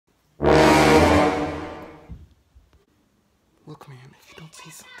say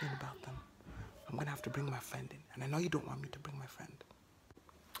something about them, I'm gonna have to bring my friend in. And I know you don't want me to bring my friend.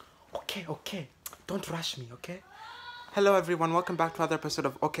 Okay. Don't rush me, okay? Hello everyone, welcome back to another episode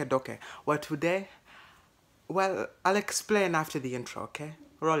of Okeea. Well, today, I'll explain after the intro, okay?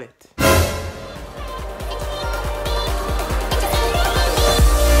 Roll it.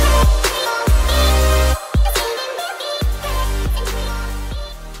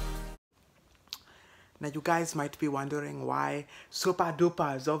 Now you guys might be wondering why Super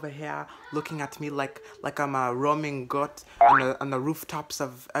Duper is over here looking at me like I'm a roaming goat on the rooftops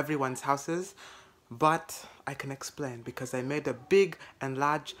of everyone's houses. But I can explain, because I made a big and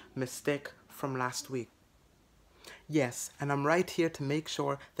large mistake from last week. Yes, and I'm right here to make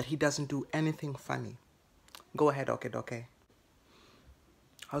sure that he doesn't do anything funny. Go ahead, Okeea.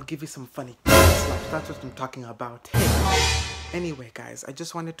 I'll give you some funny slaps. That's what I'm talking about. Hey. Anyway, guys, I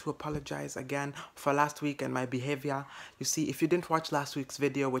just wanted to apologize again for last week and my behavior. You see, if you didn't watch last week's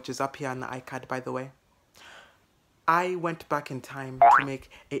video, which is up here on the iCard, by the way, I went back in time to make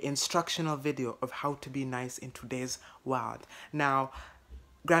an instructional video of how to be nice in today's world. Now,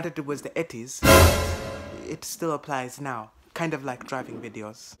 granted it was the 80s, but it still applies now. Kind of like driving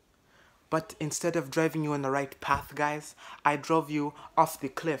videos. But instead of driving you on the right path, guys, I drove you off the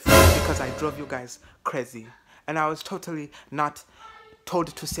cliff because I drove you guys crazy. And I was totally not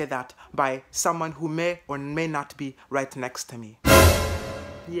told to say that by someone who may or may not be right next to me.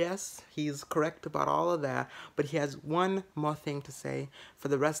 Yes, he's correct about all of that, but he has one more thing to say for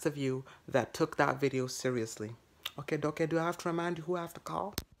the rest of you that took that video seriously. Okay, Dokeea, do I have to remind you who I have to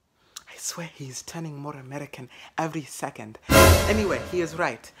call? I swear he's turning more American every second. Anyway, he is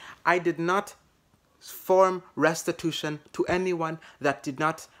right. I did not form restitution to anyone that did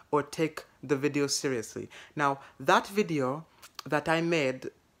not or take the video seriously. Now, that video that I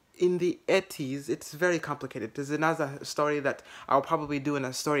made in the 80s, it's very complicated. There's another story that I'll probably do in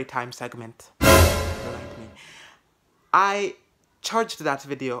a story time segment. I charged that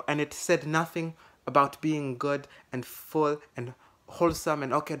video and it said nothing about being good and full and wholesome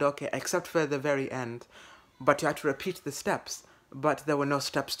and Okeea except for the very end. But you had to repeat the steps, but there were no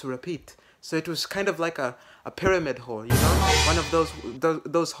steps to repeat. So it was kind of like a pyramid hole, you know? One of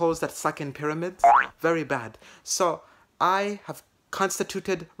those holes that suck in pyramids. Very bad. So I have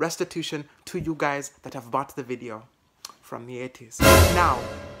constituted restitution to you guys that have bought the video from the 80s. Now,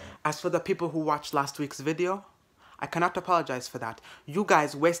 as for the people who watched last week's video, I cannot apologize for that. You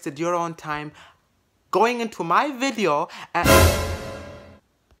guys wasted your own time going into my video and...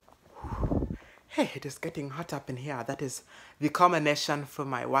 Hey, it is getting hot up in here. That is the culmination for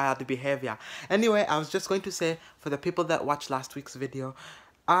my wild behavior. Anyway, I was just going to say, for the people that watched last week's video,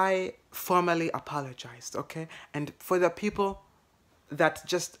 I formally apologized, okay? And for the people that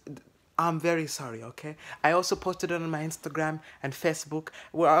just... I'm very sorry, okay? I also posted it on my Instagram and Facebook,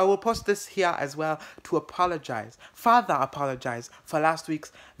 where I will post this here as well to apologize. Further apologize for last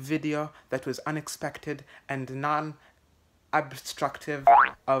week's video that was unexpected and non-obstructive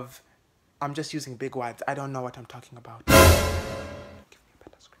of... I'm just using big words. I don't know what I'm talking about. Give me a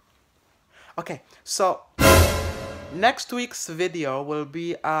better script. Okay, so next week's video will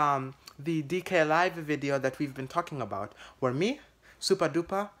be the DK Live video that we've been talking about, where me, Super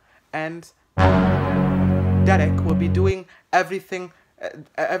Duper, and Derek will be doing everything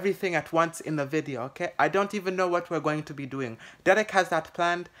at once in the video, okay? I don't even know what we're going to be doing. Derek has that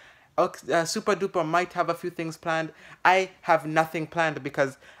planned. Super Duper might have a few things planned. I have nothing planned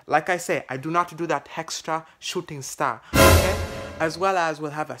because, like I say, I do not do that extra shooting star, okay? As well as we'll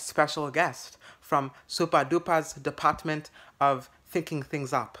have a special guest from Super Duper's department of thinking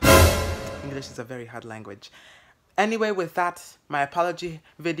things up. English is a very hard language. Anyway, with that, my apology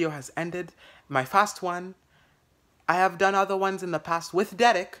video has ended. My first one. I have done other ones in the past with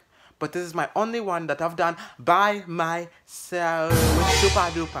Derek, but this is my only one that I've done by myself with Super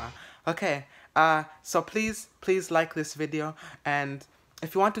Duper. Okay, so please like this video, and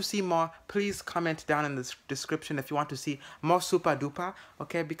if you want to see more, please comment down in the description if you want to see more Super Duper,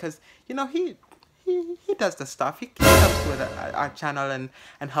 okay? Because, you know, he does the stuff. He comes to our channel and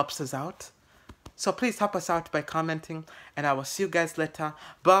helps us out. So please help us out by commenting, and I will see you guys later.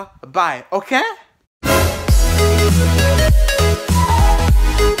 Bye, okay?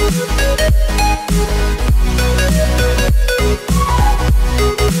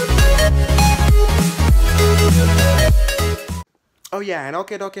 Oh yeah, and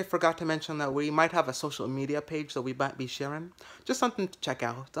Okeea forgot to mention that we might have a social media page that we might be sharing. Just something to check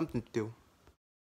out, something to do.